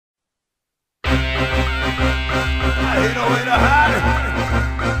Ain't nowhere to hide it.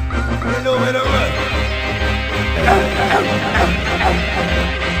 Ain't nowhere to run.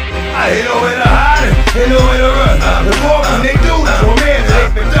 Ain't nowhere to hide it. Ain't nowhere to run. The more they do, the more man that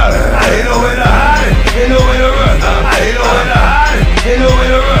ain't been done. Ain't nowhere to hide it. Ain't nowhere to run. Ain't nowhere to hide it. Ain't nowhere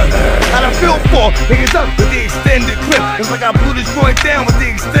to run. How I feel for niggas up with the extended clip. It's like I blew this joint down with the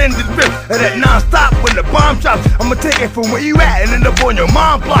extended rip. And that non-stop when the bomb drops, I'ma take it from where you at and end up on your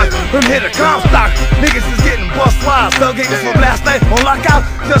mom block. From here to Comstock, niggas is getting bust wide. Tailgaters from last night on lockout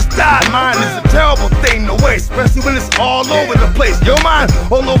just died. Mine is a terrible thing to waste, especially when it's all over the place. Your mind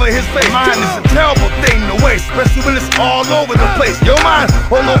all over his face. Mine is a terrible thing to waste, especially when it's all over the place. Your mind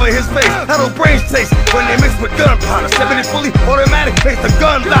all over his face. How do brains taste when they mix with gunpowder? 70 fully automatic makes the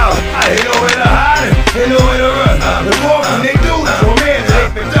gun louder. I ain't nowhere to hide it, ain't nowhere to run. The more they do, the more man that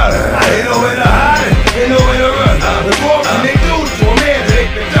ain't been done. I ain't nowhere to hide it, ain't nowhere to run. The more they do, the more man that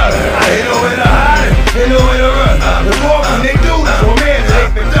ain't been done. I ain't nowhere to hide it, ain't nowhere to run. The more they do, the more man that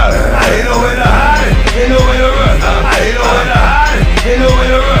ain't been done. I ain't nowhere to hide it, ain't nowhere to run. I ain't nowhere to hide it, ain't nowhere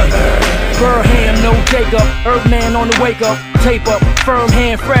to run. Bird ham, no Jacob, Earthman on the wake up, tape up, firm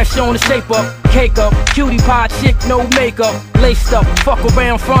hand, fresh on the shape up, cake up, cutie pie chick, no makeup, laced up, fuck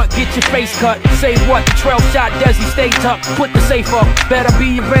around front, get your face cut, say what, the 12 shot, Desi stay tucked, put the safe up, better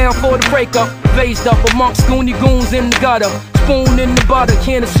be around for the breakup, phased up amongst goony goons in the gutter, spoon in the butter,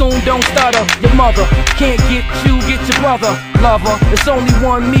 can't assume, don't stutter, your mother, can't get you, get your brother, lover, it's only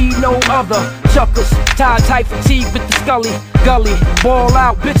one me, no other, chuckers, tie tight fatigue with the scully, gully, ball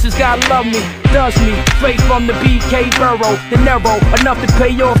out, bitches gotta love me, does me, straight from the BK Burrow, the narrow, enough to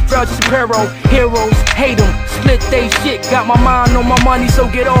pay off Judge Shapiro, heroes, hate them, split they shit, got my mind on my money, so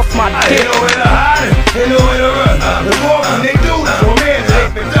get off my dick. Ain't nowhere to hide it, ain't nowhere to run. The more they do, the more man that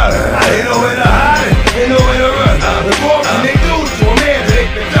ain't been done. Ain't nowhere to hide it, ain't nowhere to run. The more they do, the more man that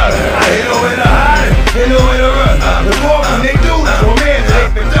ain't been done. Ain't nowhere to hide it, ain't nowhere to run. The more they do, the more man that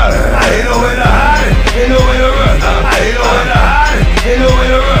ain't been done. Ain't nowhere to hide it, ain't nowhere to run. Ain't nowhere to hide it, ain't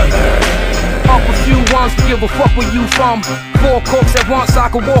nowhere to run. Up a few ones to give a fuck where you from. 4 corks at once, I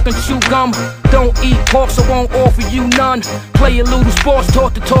can walk and chew gum. Don't eat pork, so won't offer you none. Play a little sports,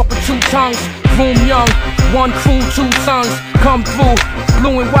 taught to talk with 2 tongues. Room young, 1 crew, 2 sons. Come through,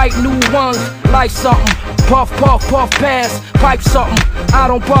 blue and white, new ones. Like something, puff, puff, puff, pass. Pipe something, I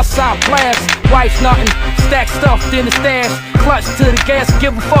don't bust, I blast. Wife's nothing, stack stuffed in the stash. Clutch to the gas,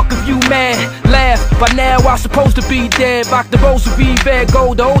 give a fuck if you mad. Laugh, by now I supposed to be dead. Rock the rosary, red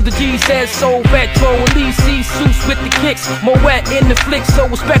gold, the older G says so. Retro, Elise, see suits with the kicks. More wet in the flick, so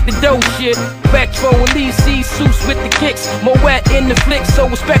respect the dough shit. Retro, Elise, see suits with the kicks. More wet in the flick, so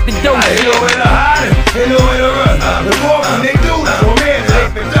respect the dough shit. Ain't nowhere to hide it, ain't nowhere to run. The more they do, the more man that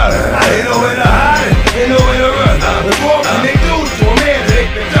ain't been done. Ain't nowhere to hide it, ain't nowhere to run. The more they do,